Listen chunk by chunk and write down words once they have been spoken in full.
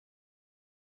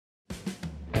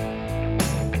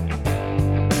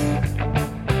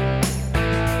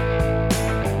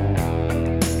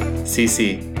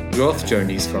CC, Growth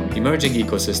Journeys from Emerging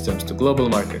Ecosystems to Global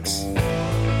Markets.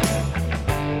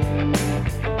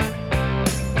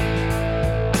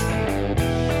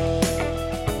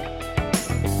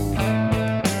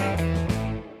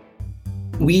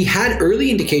 We had early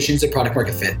indications of product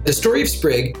market fit. The story of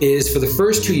Sprig is for the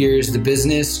first 2 years, the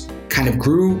business kind of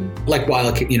grew like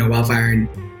wildfire, and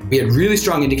we had really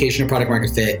strong indication of product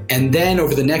market fit. And then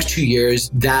over the next 2 years,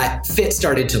 that fit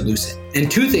started to loosen.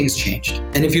 And two things changed.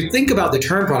 And if you think about the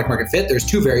term product market fit, there's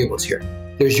two variables here.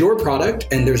 There's your product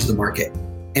and there's the market.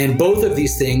 And both of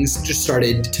these things just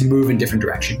started to move in different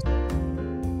directions.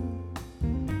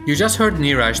 You just heard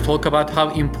Neeraj talk about how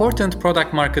important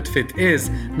product market fit is,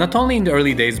 not only in the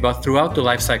early days, but throughout the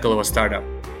life cycle of a startup.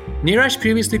 Neeraj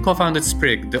previously co-founded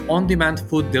Sprig, the on-demand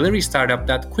food delivery startup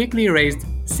that quickly raised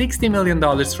 $60 million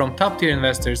from top-tier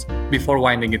investors before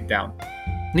winding it down.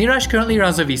 Neeraj currently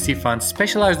runs a VC fund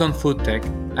specialized on food tech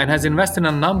and has invested in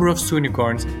a number of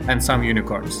Soonicorns and some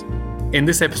unicorns. In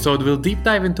this episode, we'll deep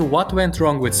dive into what went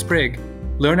wrong with Sprig,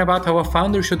 learn about how a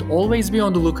founder should always be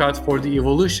on the lookout for the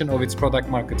evolution of its product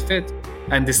market fit,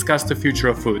 and discuss the future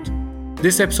of food.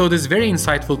 This episode is very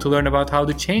insightful to learn about how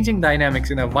the changing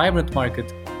dynamics in a vibrant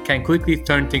market can quickly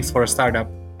turn things for a startup,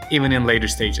 even in later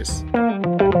stages.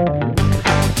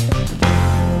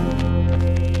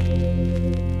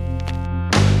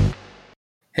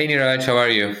 Hey Neeraj, how are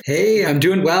you? Hey, I'm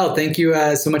doing well. Thank you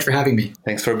so much for having me.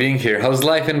 Thanks for being here. How's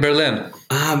life in Berlin?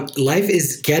 Life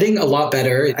is getting a lot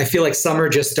better. I feel like summer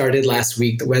just started last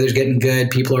week. The weather's getting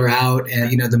good. People are out,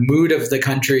 and the mood of the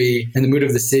country and the mood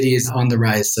of the city is on the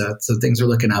rise. So things are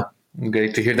looking up.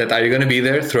 Great to hear that. Are you going to be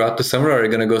there throughout the summer, or are you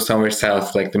going to go somewhere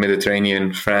south, like the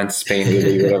Mediterranean, France, Spain,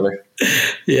 Italy, whatever?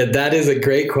 Yeah, that is a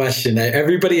great question.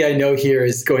 Everybody I know here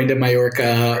is going to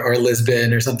Mallorca or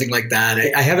Lisbon or something like that.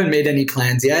 I haven't made any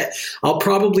plans yet. I'll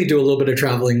probably do a little bit of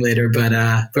traveling later, but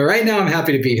right now I'm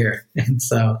happy to be here. And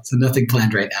so nothing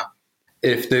planned right now.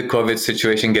 If the COVID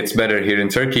situation gets better here in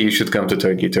Turkey, you should come to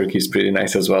Turkey. Turkey is pretty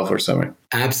nice as well for summer.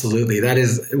 Absolutely. That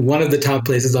is one of the top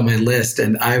places on my list,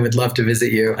 and I would love to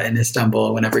visit you in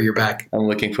Istanbul whenever you're back. I'm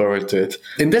looking forward to it.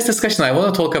 In this discussion, I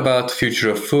want to talk about the future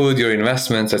of food, your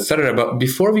investments, etc. But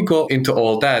before we go into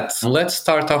all that, let's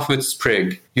start off with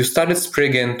Sprig. You started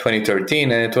Sprig in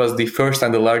 2013, and it was the first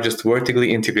and the largest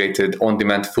vertically integrated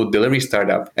on-demand food delivery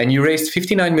startup. And you raised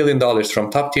 $59 million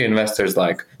from top-tier investors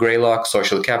like Greylock,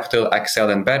 Social Capital,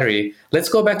 Accel, and Battery. Let's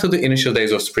go back to the initial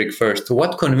days of Sprig first.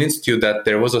 What convinced you that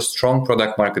there was a strong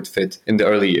product market fit in the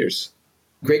early years?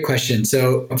 Great question.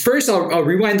 So first, I'll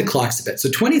rewind the clocks a bit. So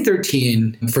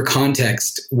 2013, for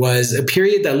context, was a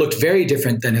period that looked very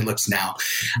different than it looks now.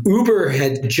 Uber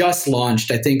had just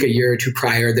launched, I think, a year or two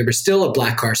prior. There was still a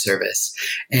black car service.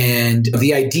 And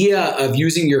the idea of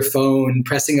using your phone,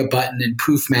 pressing a button, and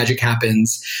poof, magic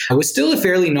happens was still a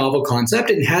fairly novel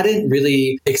concept and hadn't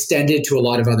really extended to a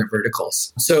lot of other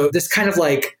verticals. So this kind of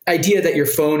like idea that your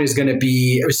phone is going to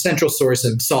be a central source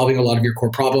of solving a lot of your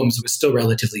core problems was still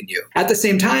relatively new. At the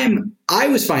same time, I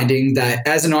was finding that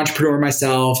as an entrepreneur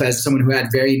myself, as someone who had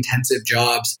very intensive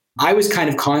jobs, I was kind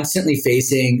of constantly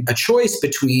facing a choice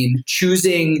between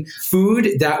choosing food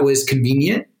that was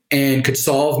convenient and could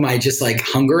solve my just like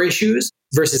hunger issues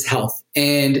versus health.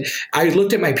 And I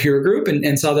looked at my peer group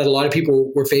and saw that a lot of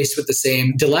people were faced with the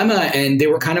same dilemma, and they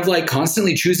were kind of like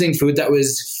constantly choosing food that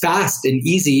was fast and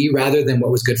easy rather than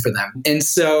what was good for them. And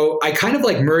so I kind of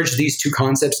like merged these two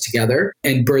concepts together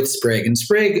and birthed Sprig. And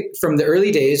Sprig from the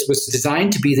early days was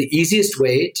designed to be the easiest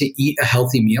way to eat a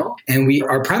healthy meal. And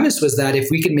our premise was that if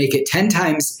we could make it 10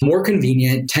 times more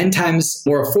convenient, 10 times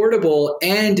more affordable,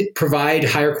 and provide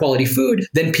higher quality food,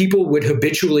 then people would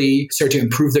habitually start to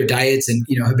improve their diets and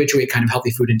habituate kind of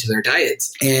healthy food into their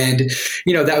diets. And,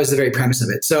 that was the very premise of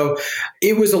it. So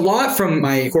it was a lot from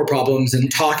my core problems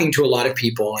and talking to a lot of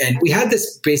people. And we had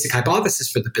this basic hypothesis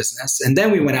for the business, and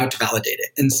then we went out to validate it.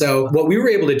 And so what we were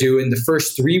able to do in the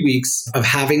first 3 weeks of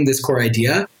having this core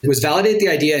idea was validate the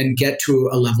idea and get to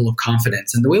a level of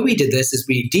confidence. And the way we did this is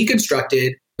we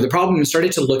deconstructed the problem and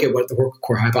started to look at what the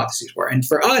core hypotheses were. And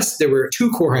for us, there were two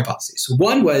core hypotheses.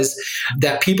 One was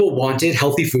that people wanted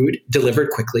healthy food delivered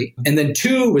quickly. And then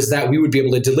two was that we would be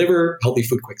able to deliver healthy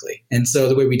food quickly. And so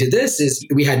the way we did this is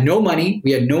we had no money,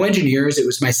 we had no engineers. It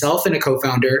was myself and a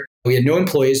co-founder. We had no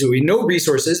employees, we had no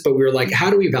resources, but we were like, how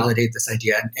do we validate this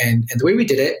idea? And the way we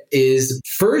did it is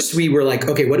first we were like,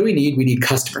 okay, what do we need? We need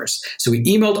customers. So we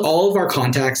emailed all of our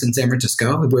contacts in San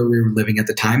Francisco, where we were living at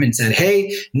the time, and said,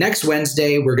 hey, next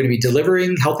Wednesday, we're going to be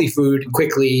delivering healthy food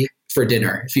quickly. for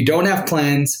dinner. If you don't have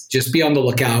plans, just be on the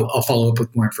lookout. I'll follow up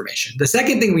with more information. The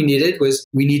second thing we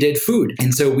needed food.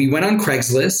 And so we went on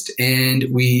Craigslist and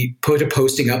we put a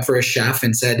posting up for a chef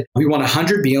and said, we want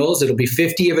 100 meals. It'll be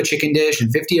 50 of a chicken dish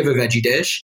and 50 of a veggie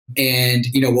dish. And,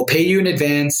 we'll pay you in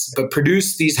advance, but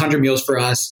produce these 100 meals for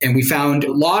us. And we found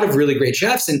a lot of really great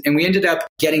chefs. And we ended up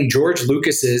getting George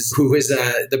Lucas's, who is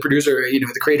the producer,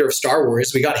 the creator of Star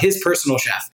Wars. We got his personal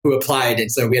chef who applied. And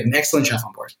so we had an excellent chef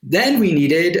on board. Then we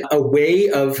needed a way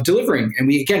of delivering. And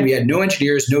we had no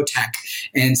engineers, no tech.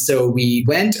 And so we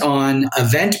went on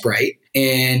Eventbrite.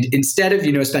 And instead of,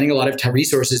 spending a lot of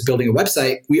resources building a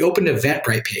website, we opened an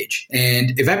Eventbrite page. And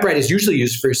Eventbrite is usually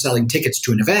used for selling tickets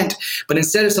to an event. But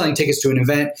instead of selling tickets to an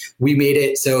event, we made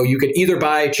it so you could either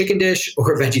buy chicken dish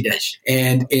or veggie dish.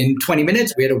 And in 20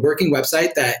 minutes, we had a working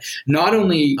website that not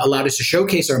only allowed us to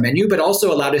showcase our menu, but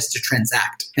also allowed us to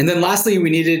transact. And then lastly, we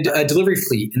needed a delivery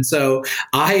fleet. And so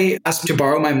I asked to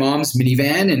borrow my mom's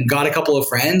minivan and got a couple of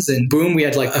friends. And boom, we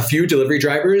had like a few delivery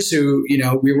drivers who,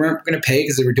 we weren't going to pay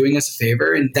because they were doing us a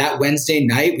favor. And that Wednesday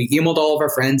night, we emailed all of our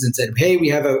friends and said, hey, we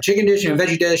have a chicken dish and a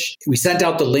veggie dish. We sent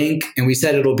out the link and we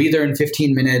said it'll be there in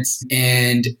 15 minutes.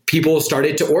 And people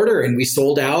started to order and we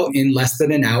sold out in less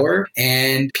than an hour.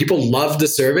 And people loved the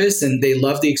service and they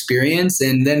loved the experience.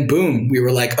 And then boom, we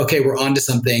were like, okay, we're on to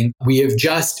something. We have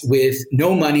just, with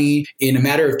no money, in a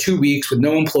matter of 2 weeks, with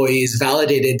no employees,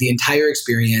 validated the entire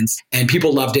experience. And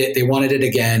people loved it. They wanted it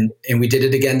again. And we did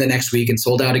it again the next week and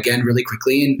sold out again really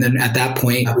quickly. And then at that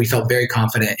point, we felt very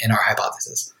confident in our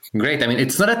hypothesis. Great. I mean,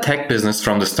 it's not a tech business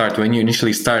from the start. When you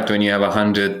initially start, when you have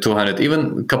 100, 200,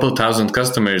 even a couple thousand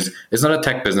customers, it's not a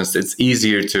tech business. It's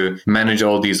easier to manage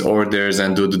all these orders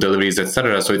and do the deliveries,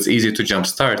 etc. So it's easy to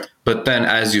jumpstart. But then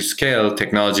as you scale,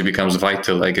 technology becomes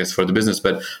vital, I guess, for the business.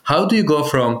 But how do you go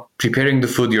from preparing the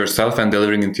food yourself and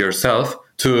delivering it yourself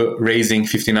to raising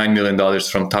 $59 million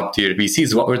from top tier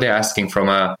VCs? What were they asking from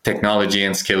a technology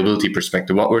and scalability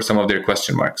perspective? What were some of their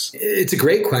question marks? It's a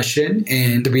great question.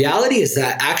 And the reality is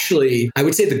that actually, I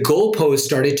would say the goalpost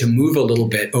started to move a little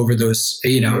bit over those,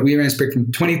 we ran Sprig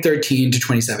from 2013 to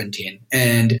 2017.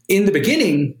 And in the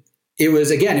beginning, it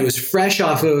was fresh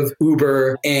off of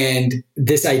Uber and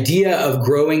this idea of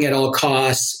growing at all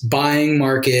costs, buying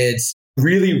markets,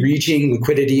 really reaching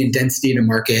liquidity and density in a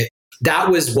market.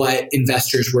 That was what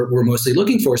investors were mostly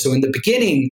looking for. So in the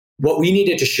beginning, what we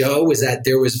needed to show was that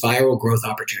there was viral growth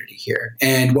opportunity here.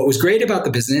 And what was great about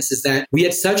the business is that we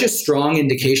had such a strong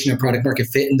indication of product market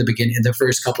fit in the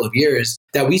first couple of years,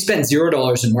 that we spent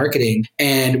 $0 in marketing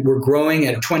and we're growing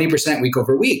at 20% week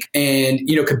over week and,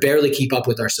 could barely keep up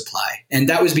with our supply. And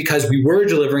that was because we were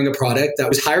delivering a product that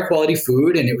was higher quality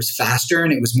food and it was faster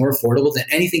and it was more affordable than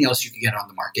anything else you could get on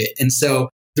the market. And so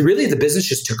really the business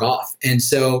just took off. And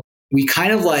so we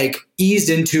kind of eased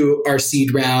into our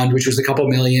seed round, which was a couple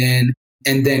million.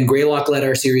 And then Greylock led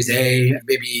our Series A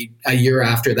maybe a year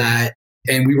after that.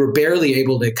 And we were barely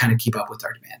able to kind of keep up with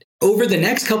our demand. Over the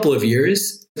next couple of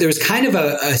years, there was kind of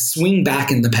a swing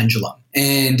back in the pendulum.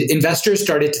 And investors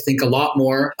started to think a lot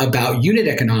more about unit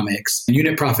economics,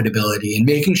 unit profitability, and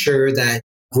making sure that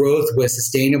growth was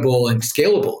sustainable and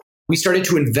scalable. We started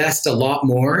to invest a lot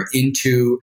more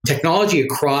into technology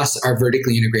across our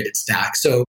vertically integrated stack.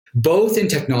 So both in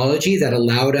technology that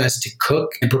allowed us to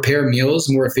cook and prepare meals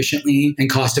more efficiently and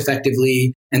cost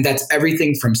effectively. And that's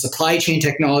everything from supply chain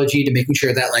technology to making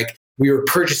sure that we were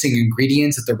purchasing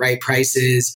ingredients at the right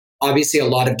prices. Obviously, a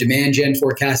lot of demand gen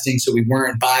forecasting. So we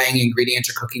weren't buying ingredients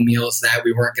or cooking meals that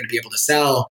we weren't going to be able to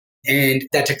sell. And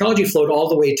that technology flowed all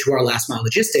the way to our last mile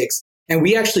logistics. And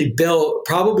we actually built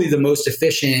probably the most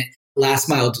efficient last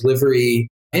mile delivery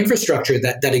infrastructure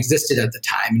that existed at the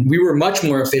time. And we were much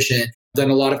more efficient than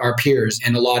a lot of our peers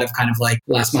and a lot of kind of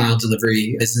last mile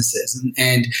delivery businesses.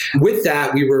 And with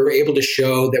that, we were able to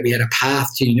show that we had a path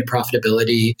to unit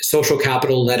profitability. Social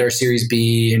Capital led our Series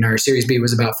B, and our Series B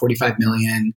was about 45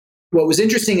 million. What was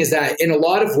interesting is that in a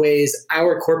lot of ways,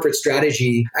 our corporate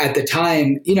strategy at the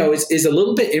time, is a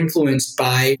little bit influenced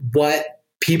by what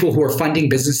people who are funding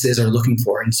businesses are looking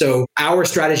for. And so our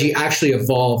strategy actually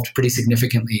evolved pretty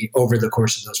significantly over the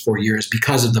course of those 4 years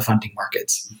because of the funding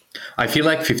markets. I feel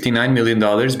like $59 million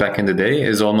back in the day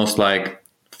is almost like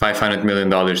 $500 million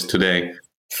today.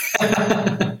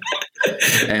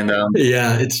 And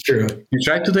yeah, it's true. You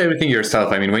try to do everything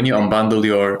yourself. I mean, when you unbundle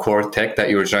your core tech that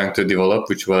you were trying to develop,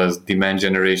 which was demand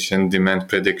generation, demand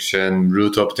prediction,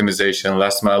 route optimization,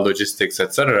 last mile logistics,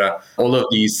 etc., all of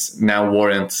these now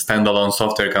warrant standalone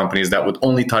software companies that would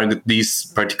only target these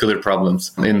particular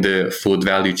problems in the food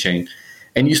value chain.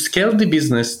 And you scaled the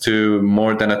business to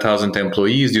more than 1,000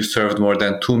 employees. You served more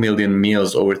than 2 million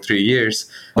meals over 3 years,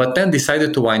 but then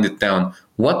decided to wind it down.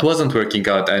 What wasn't working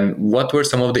out and what were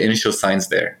some of the initial signs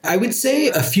there? I would say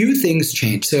a few things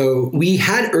changed. So we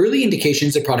had early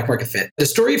indications of product market fit. The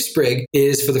story of Sprig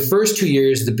is for the first 2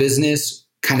 years, the business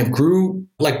kind of grew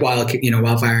like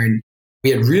wildfire, and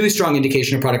we had really strong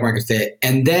indication of product market fit.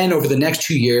 And then over the next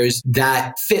 2 years,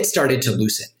 that fit started to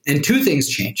loosen and two things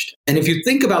changed. And if you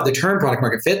think about the term product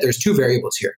market fit, there's two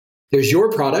variables here. There's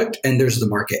your product and there's the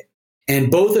market.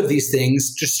 And both of these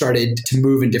things just started to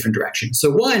move in different directions.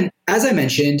 So one, as I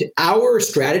mentioned, our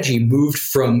strategy moved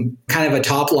from kind of a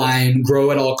top line,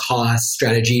 grow at all costs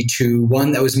strategy to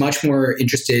one that was much more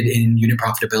interested in unit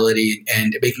profitability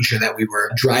and making sure that we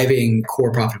were driving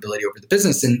core profitability over the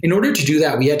business. And in order to do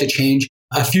that, we had to change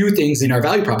a few things in our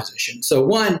value proposition. So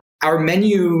one, our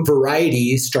menu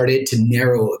variety started to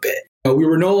narrow a bit. We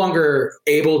were no longer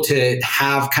able to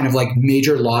have kind of like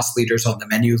major loss leaders on the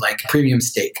menu, like premium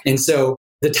steak. And so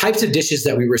the types of dishes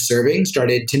that we were serving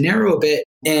started to narrow a bit.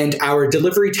 And our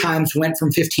delivery times went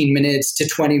from 15 minutes to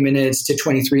 20 minutes to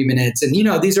 23 minutes. And,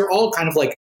 these are all kind of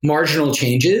like marginal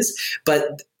changes,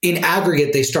 but in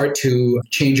aggregate, they start to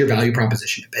change your value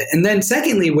proposition a bit. And then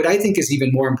secondly, what I think is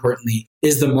even more importantly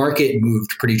is the market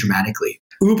moved pretty dramatically.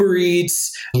 Uber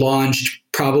Eats launched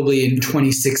probably in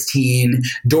 2016.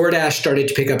 DoorDash started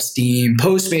to pick up steam.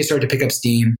 Postmates started to pick up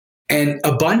steam. And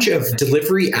a bunch of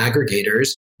delivery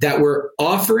aggregators that were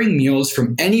offering meals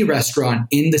from any restaurant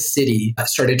in the city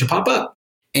started to pop up.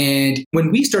 And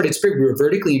when we started Sprig, we were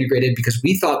vertically integrated because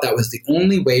we thought that was the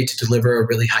only way to deliver a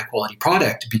really high quality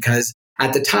product, because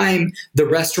at the time, the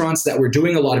restaurants that were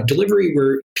doing a lot of delivery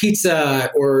were pizza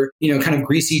or, kind of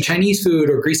greasy Chinese food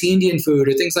or greasy Indian food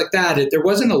or things like that. There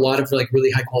wasn't a lot of like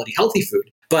really high quality healthy food.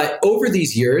 But over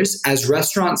these years, as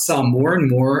restaurants saw more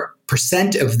and more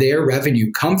percent of their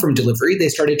revenue come from delivery, they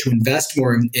started to invest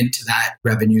more into that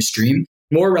revenue stream.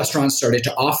 More restaurants started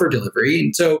to offer delivery.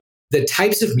 And so the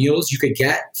types of meals you could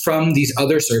get from these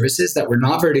other services that were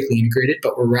not vertically integrated,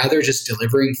 but were rather just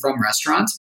delivering from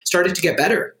restaurants, started to get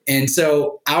better. And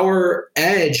so our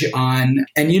edge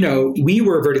we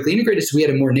were vertically integrated, so we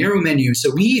had a more narrow menu.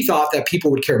 So we thought that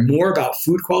people would care more about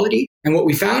food quality. And what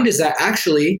we found is that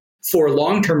actually for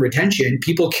long-term retention,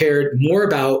 people cared more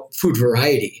about food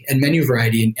variety and menu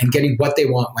variety and getting what they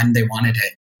want when they wanted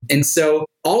it. And so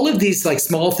all of these like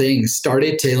small things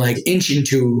started to like inch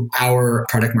into our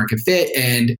product market fit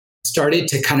and started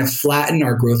to kind of flatten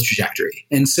our growth trajectory.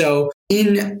 And so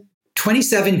in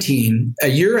 2017, a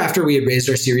year after we had raised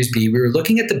our Series B, we were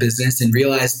looking at the business and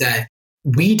realized that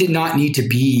we did not need to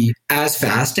be as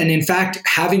fast. And in fact,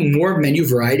 having more menu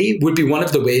variety would be one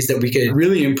of the ways that we could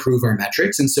really improve our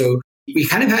metrics. And so we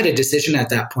kind of had a decision at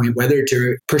that point whether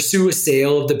to pursue a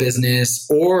sale of the business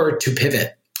or to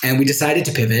pivot. And we decided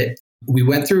to pivot. We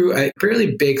went through a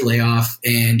fairly big layoff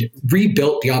and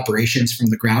rebuilt the operations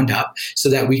from the ground up so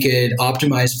that we could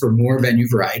optimize for more venue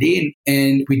variety.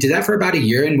 And we did that for about a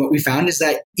year. And what we found is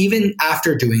that even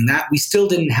after doing that, we still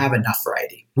didn't have enough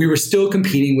variety. We were still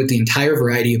competing with the entire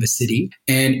variety of a city.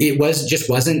 And it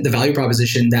wasn't the value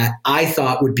proposition that I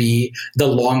thought would be the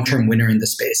long-term winner in the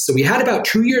space. So we had about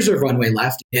 2 years of runway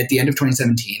left at the end of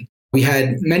 2017. We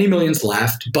had many millions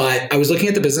left, but I was looking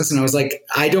at the business and I was like,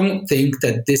 I don't think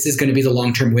that this is going to be the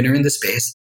long-term winner in the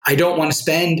space. I don't want to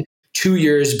spend 2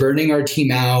 years burning our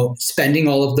team out, spending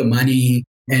all of the money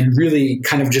and really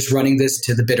kind of just running this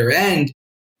to the bitter end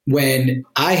when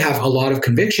I have a lot of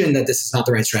conviction that this is not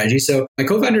the right strategy. So my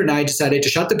co-founder and I decided to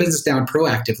shut the business down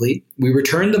proactively. We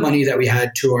returned the money that we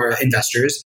had to our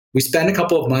investors. We spent a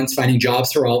couple of months finding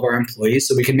jobs for all of our employees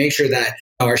so we can make sure that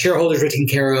our shareholders were taken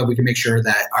care of. We can make sure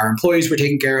that our employees were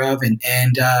taken care of.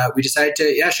 And we decided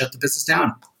to, shut the business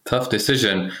down. Tough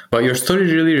decision. But your story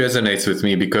really resonates with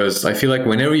me because I feel like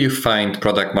whenever you find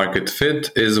product market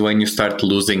fit is when you start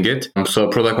losing it. So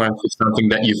product market fit is something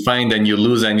that you find and you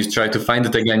lose and you try to find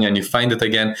it again and you find it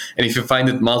again. And if you find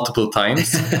it multiple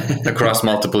times across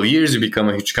multiple years, you become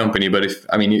a huge company. But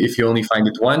if you only find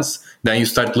it once, then you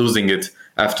start losing it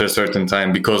after a certain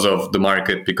time because of the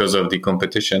market, because of the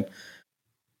competition.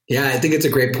 Yeah, I think it's a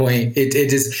great point. It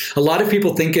is. A lot of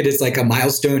people think it is like a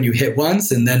milestone you hit once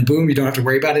and then boom, you don't have to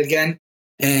worry about it again.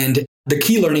 And the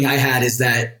key learning I had is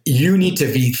that you need to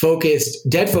be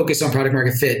dead focused on product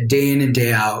market fit day in and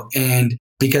day out. And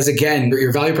because again,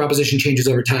 your value proposition changes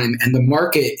over time and the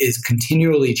market is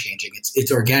continually changing.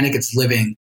 It's organic, it's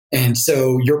living. And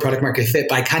so your product market fit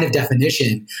by kind of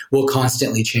definition will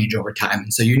constantly change over time.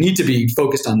 And so you need to be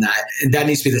focused on that. And that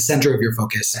needs to be the center of your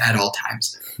focus at all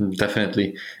times.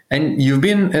 Definitely. And you've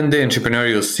been in the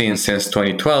entrepreneurial scene since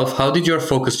 2012. How did your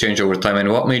focus change over time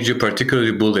and what made you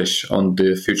particularly bullish on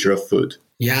the future of food?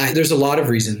 Yeah, there's a lot of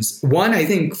reasons. One, I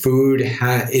think food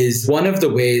is one of the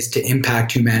ways to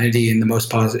impact humanity in the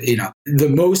most positive, the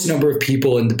most number of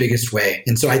people in the biggest way.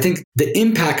 And so I think the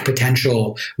impact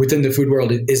potential within the food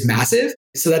world is massive.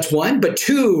 So that's one. But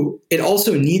two, it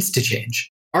also needs to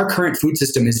change. Our current food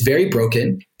system is very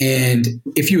broken. And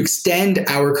if you extend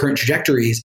our current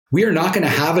trajectories, we are not going to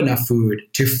have enough food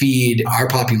to feed our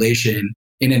population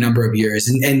in a number of years.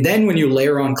 And then when you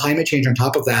layer on climate change on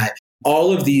top of that,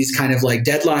 all of these kind of like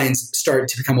deadlines start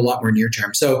to become a lot more near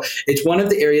term. So it's one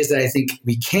of the areas that I think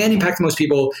we can impact the most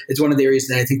people. It's one of the areas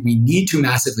that I think we need to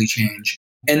massively change.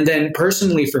 And then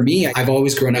personally for me, I've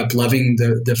always grown up loving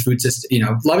the food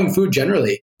system, loving food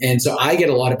generally. And so I get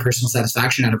a lot of personal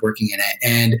satisfaction out of working in it.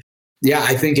 And yeah,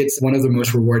 I think it's one of the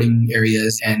most rewarding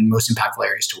areas and most impactful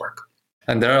areas to work.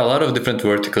 And there are a lot of different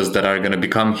verticals that are going to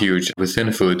become huge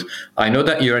within food. I know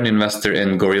that you're an investor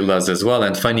in Gorillas as well.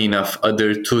 And funny enough,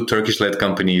 other two Turkish-led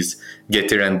companies,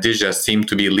 Getir and Dija, seem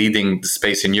to be leading the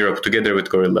space in Europe together with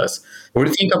Gorillas. What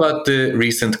do you think about the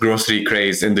recent grocery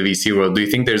craze in the VC world? Do you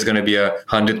think there's going to be a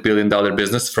 $100 billion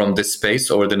business from this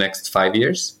space over the next 5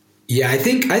 years? Yeah, I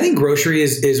think grocery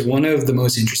is one of the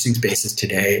most interesting spaces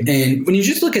today. And when you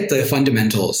just look at the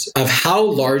fundamentals of how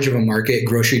large of a market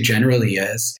grocery generally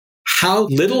is, how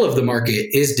little of the market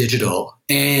is digital.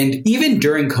 And even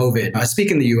during COVID, I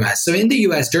speak in the US. So in the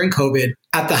US during COVID,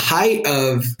 at the height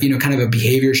of, kind of a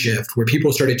behavior shift where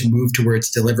people started to move towards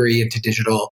delivery and to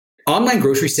digital, online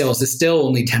grocery sales is still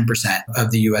only 10%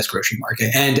 of the US grocery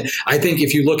market. And I think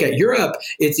if you look at Europe,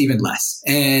 it's even less.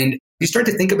 And you start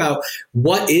to think about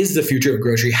what is the future of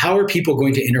grocery? How are people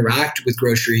going to interact with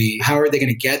grocery? How are they going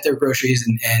to get their groceries?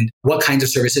 And what kinds of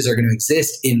services are going to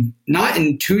exist not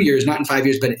in 2 years, not in 5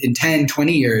 years, but in 10,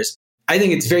 20 years? I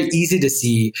think it's very easy to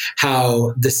see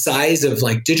how the size of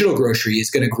like digital grocery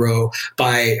is going to grow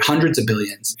by hundreds of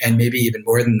billions and maybe even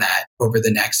more than that over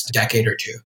the next decade or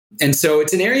two. And so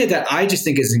it's an area that I just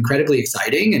think is incredibly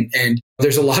exciting. And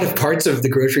there's a lot of parts of the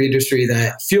grocery industry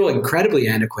that feel incredibly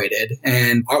antiquated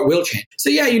and will change. So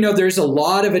yeah, there's a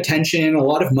lot of attention, a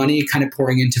lot of money kind of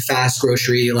pouring into fast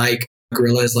grocery, like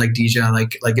Gorillas, like Dija,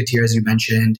 like Getir, as you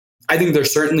mentioned. I think there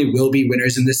certainly will be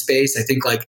winners in this space. I think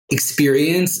like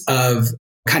experience of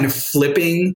kind of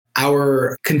flipping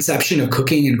our conception of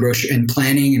cooking and grocery and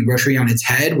planning and grocery on its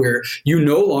head, where you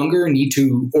no longer need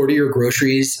to order your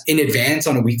groceries in advance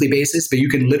on a weekly basis, but you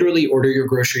can literally order your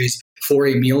groceries for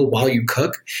a meal while you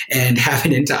cook and have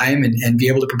it in time and be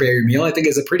able to prepare your meal, I think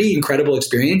is a pretty incredible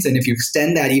experience. And if you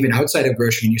extend that even outside of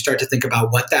grocery and you start to think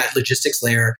about what that logistics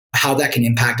layer, how that can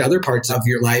impact other parts of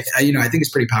your life, I think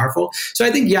it's pretty powerful. So I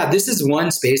think, this is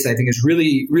one space I think is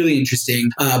really, really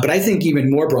interesting. But I think even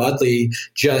more broadly,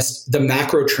 just the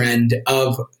macro trend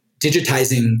of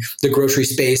digitizing the grocery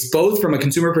space, both from a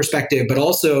consumer perspective, but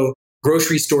also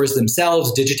grocery stores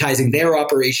themselves, digitizing their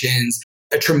operations.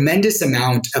 A tremendous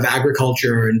amount of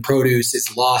agriculture and produce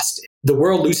is lost. The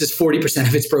world loses 40%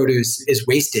 of its produce is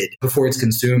wasted before it's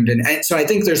consumed. And so I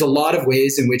think there's a lot of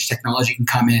ways in which technology can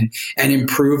come in and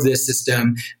improve this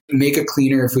system, make a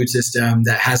cleaner food system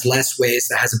that has less waste,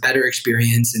 that has a better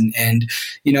experience, and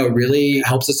really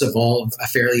helps us evolve a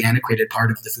fairly antiquated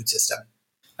part of the food system.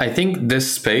 I think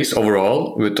this space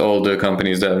overall, with all the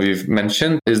companies that we've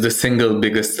mentioned, is the single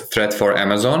biggest threat for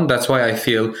Amazon. That's why I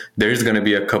feel there's going to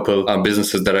be a couple of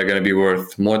businesses that are going to be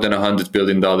worth more than $100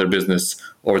 billion business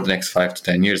over the next 5 to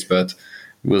 10 years. But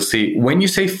we'll see. When you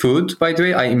say food, by the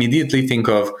way, I immediately think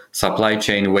of supply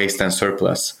chain, waste, and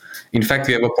surplus. In fact,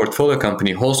 we have a portfolio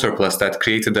company, Whole Surplus, that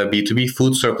created a B2B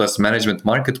food surplus management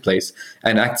marketplace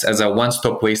and acts as a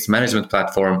one-stop waste management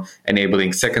platform,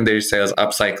 enabling secondary sales,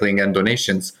 upcycling, and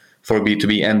donations for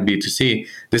B2B and B2C.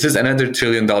 This is another $1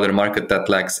 trillion market that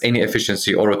lacks any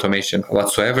efficiency or automation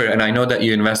whatsoever. And I know that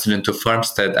you invested into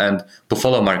Farmstead and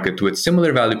Buffalo Market with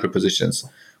similar value propositions.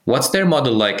 What's their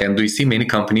model like, and do you see many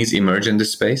companies emerge in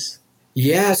this space?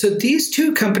 Yeah, so these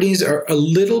two companies are a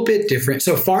little bit different.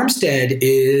 So Farmstead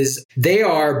they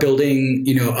are building,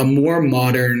 a more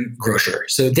modern grocer.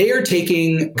 So they are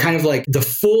taking kind of like the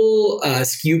full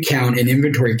SKU count and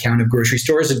inventory count of grocery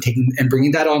stores and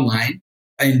bringing that online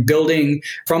and building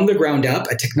from the ground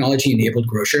up a technology-enabled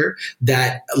grocer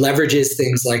that leverages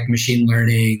things like machine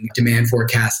learning, demand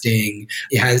forecasting.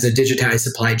 It has a digitized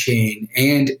supply chain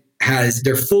and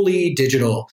they're fully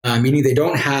digital, meaning they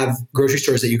don't have grocery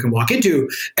stores that you can walk into.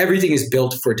 Everything is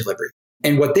built for delivery.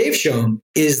 And what they've shown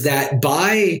is that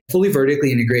by fully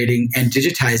vertically integrating and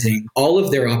digitizing all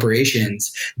of their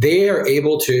operations, they are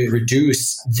able to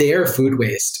reduce their food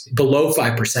waste below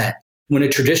 5%, when a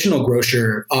traditional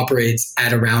grocer operates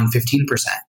at around 15%.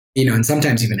 and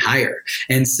sometimes even higher.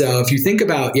 And so if you think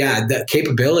about, the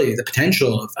capability, the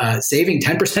potential of saving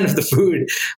 10% of the food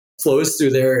flows through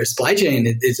their supply chain,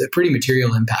 it's a pretty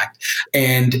material impact.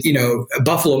 And,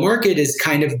 Buffalo Market is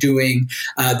kind of doing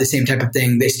the same type of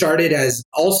thing. They started as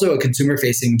also a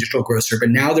consumer-facing digital grocer, but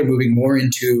now they're moving more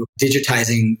into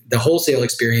digitizing the wholesale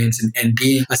experience and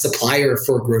being a supplier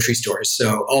for grocery stores.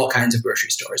 So all kinds of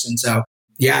grocery stores. And so,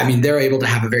 they're able to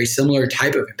have a very similar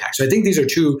type of impact. So I think these are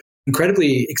two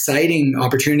incredibly exciting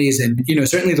opportunities. And,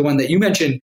 certainly the one that you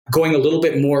mentioned, going a little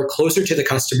bit more closer to the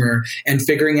customer and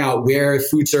figuring out where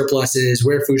food surplus is,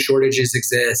 where food shortages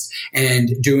exist,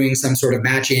 and doing some sort of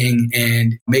matching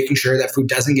and making sure that food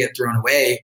doesn't get thrown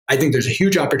away. I think there's a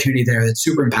huge opportunity there that's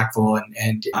super impactful.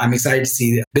 And I'm excited to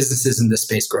see businesses in this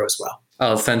space grow as well.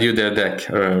 I'll send you their deck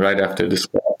right after this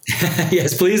call.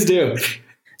 Yes, please do.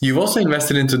 You've also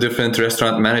invested into different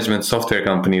restaurant management software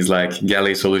companies like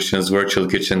Galley Solutions, Virtual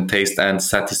Kitchen, Taste, and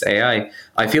Satis AI.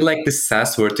 I feel like this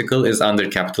SaaS vertical is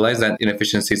undercapitalized and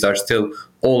inefficiencies are still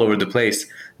all over the place.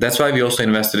 That's why we also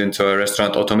invested into a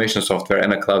restaurant automation software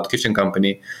and a cloud kitchen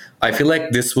company. I feel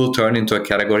like this will turn into a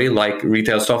category like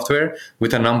retail software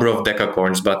with a number of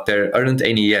decacorns, but there aren't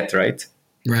any yet, right?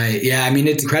 Right. Yeah.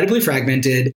 It's incredibly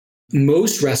fragmented.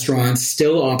 Most restaurants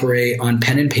still operate on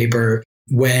pen and paper.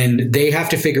 When they have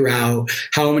to figure out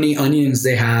how many onions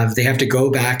they have to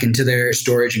go back into their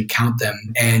storage and count them.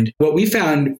 And what we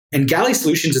found, and Galley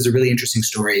Solutions is a really interesting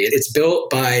story. It's built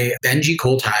by Benji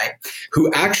Koltai,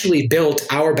 who actually built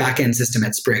our backend system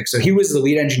at Sprig. So he was the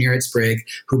lead engineer at Sprig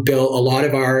who built a lot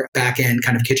of our backend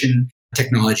kind of kitchen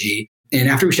technology. And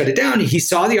after we shut it down, he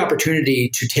saw the opportunity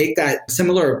to take that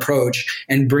similar approach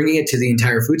and bringing it to the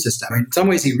entire food system. In some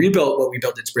ways, he rebuilt what we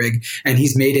built at Sprig, and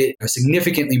he's made it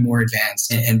significantly more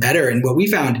advanced and better. And what we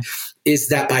found is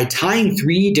that by tying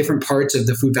 3 different parts of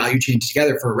the food value chain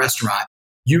together for a restaurant,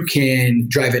 you can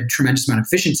drive a tremendous amount of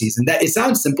efficiencies. And that it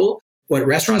sounds simple. What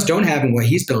restaurants don't have and what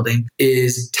he's building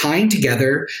is tying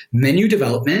together menu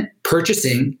development,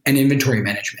 purchasing, and inventory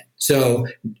management. So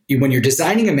when you're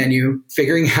designing a menu,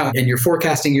 figuring out, and you're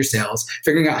forecasting your sales,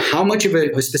 figuring out how much of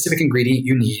a specific ingredient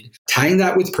you need, tying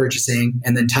that with purchasing,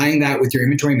 and then tying that with your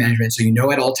inventory management so you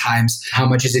know at all times how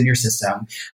much is in your system.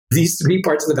 These 3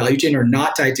 parts of the value chain are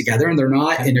not tied together, and they're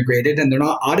not integrated, and they're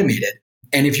not automated.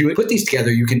 And if you put these together,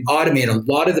 you can automate a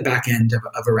lot of the back end of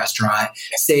a restaurant,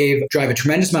 drive a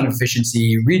tremendous amount of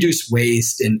efficiency, reduce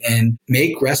waste, and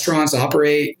make restaurants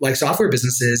operate like software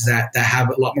businesses that have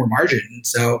a lot more margin.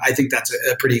 So I think that's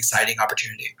a pretty exciting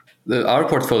opportunity. Our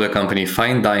portfolio company,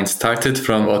 Fine Dine, started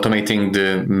from automating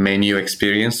the menu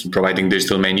experience, providing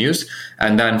digital menus.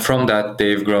 And then from that,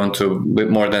 they've grown to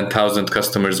more than 1,000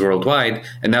 customers worldwide.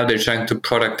 And now they're trying to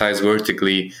productize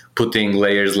vertically, putting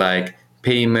layers like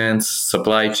payments,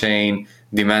 supply chain,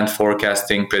 demand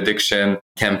forecasting, prediction,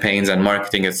 campaigns, and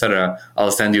marketing, etc. I'll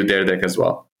send you their deck as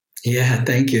well. Yeah,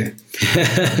 thank you.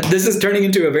 This is turning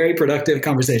into a very productive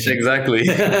conversation. Exactly.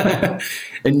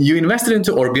 And you invested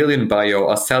into Orbillion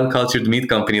Bio, a cell-cultured meat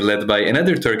company led by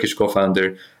another Turkish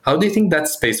co-founder. How do you think that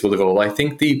space will evolve? I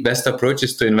think the best approach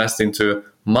is to invest into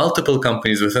multiple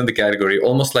companies within the category,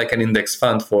 almost like an index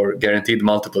fund for guaranteed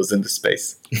multiples in the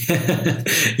space.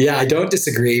 Yeah, I don't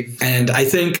disagree. And I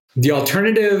think the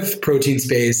alternative protein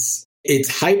space, it's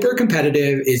hyper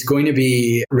competitive. It's going to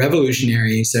be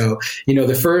revolutionary. So,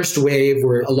 the first wave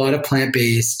were a lot of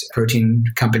plant-based protein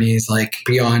companies like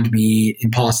Beyond Meat,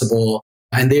 Impossible,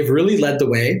 and they've really led the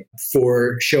way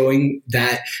for showing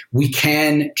that we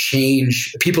can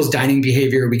change people's dining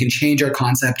behavior. We can change our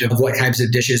concept of what types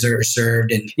of dishes are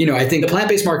served. And, I think the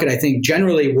plant-based market,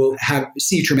 generally will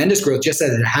see tremendous growth just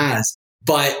as it has.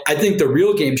 But I think the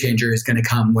real game changer is going to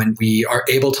come when we are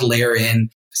able to layer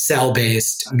in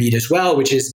cell-based meat as well,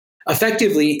 which is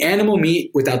effectively animal meat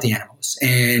without the animals.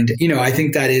 And, I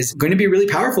think that is going to be really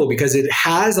powerful because it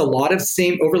has a lot of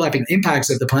same overlapping impacts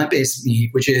of the plant-based meat,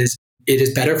 which is it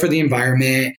is better for the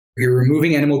environment. You're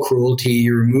removing animal cruelty.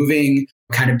 You're removing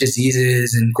kind of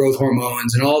diseases and growth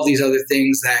hormones and all of these other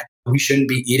things that we shouldn't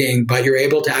be eating, but you're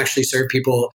able to actually serve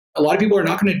people. A lot of people are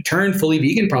not going to turn fully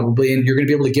vegan probably, and you're going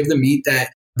to be able to give them meat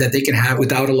that they can have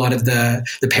without a lot of the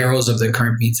perils of the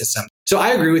current meat system. So I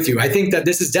agree with you. I think that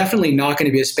this is definitely not going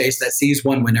to be a space that sees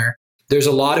one winner. There's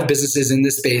a lot of businesses in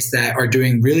this space that are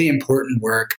doing really important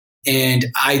work. And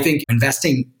I think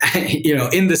investing,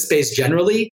 in this space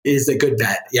generally is a good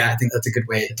bet. Yeah, I think that's a good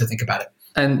way to think about it.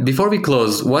 And before we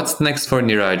close, what's next for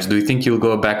Niraj? Do you think you'll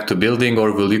go back to building,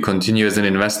 or will you continue as an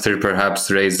investor, perhaps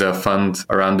raise a fund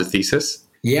around the thesis?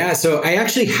 Yeah, so I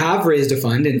actually have raised a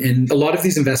fund, and a lot of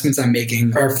these investments I'm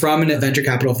making are from a venture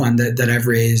capital fund that I've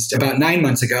raised about 9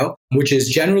 months ago, which is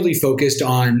generally focused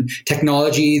on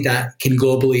technology that can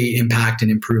globally impact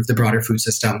and improve the broader food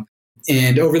system.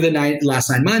 And over the last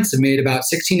 9 months, I've made about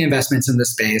 16 investments in the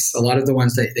space. A lot of the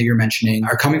ones that you're mentioning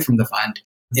are coming from the fund.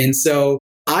 And so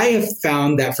I have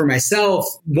found that for myself,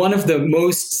 one of the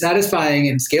most satisfying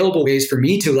and scalable ways for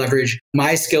me to leverage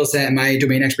my skill set and my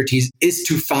domain expertise is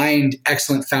to find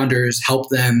excellent founders, help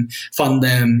them, fund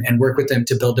them, and work with them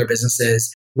to build their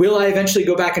businesses. Will I eventually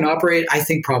go back and operate? I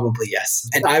think probably yes.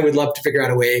 And I would love to figure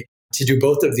out a way to do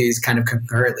both of these kind of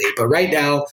concurrently. But right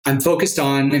now, I'm focused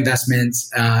on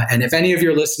investments. And if any of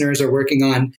your listeners are working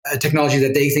on a technology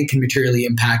that they think can materially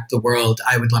impact the world,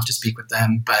 I would love to speak with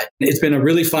them. But it's been a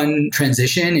really fun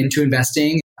transition into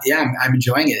investing. Yeah, I'm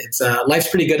enjoying it. It's life's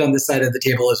pretty good on this side of the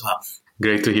table as well.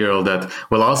 Great to hear all that.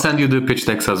 Well, I'll send you the pitch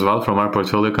decks as well from our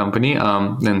portfolio company.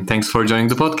 And thanks for joining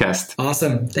the podcast.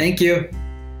 Awesome. Thank you.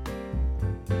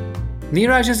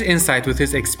 Neeraj's insight with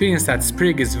his experience at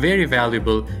Sprig is very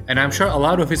valuable, and I'm sure a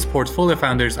lot of his portfolio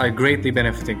founders are greatly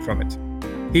benefiting from it.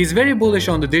 He's very bullish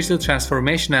on the digital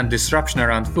transformation and disruption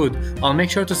around food. I'll make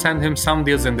sure to send him some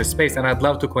deals in this space, and I'd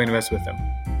love to co-invest with him.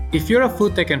 If you're a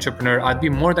food tech entrepreneur, I'd be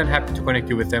more than happy to connect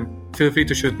you with him. Feel free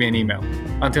to shoot me an email.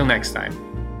 Until next time.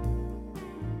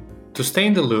 To stay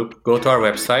in the loop, go to our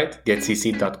website,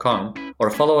 getcc'd.com, or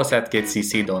follow us at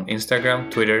getcc'd on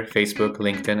Instagram, Twitter, Facebook,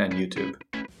 LinkedIn, and YouTube.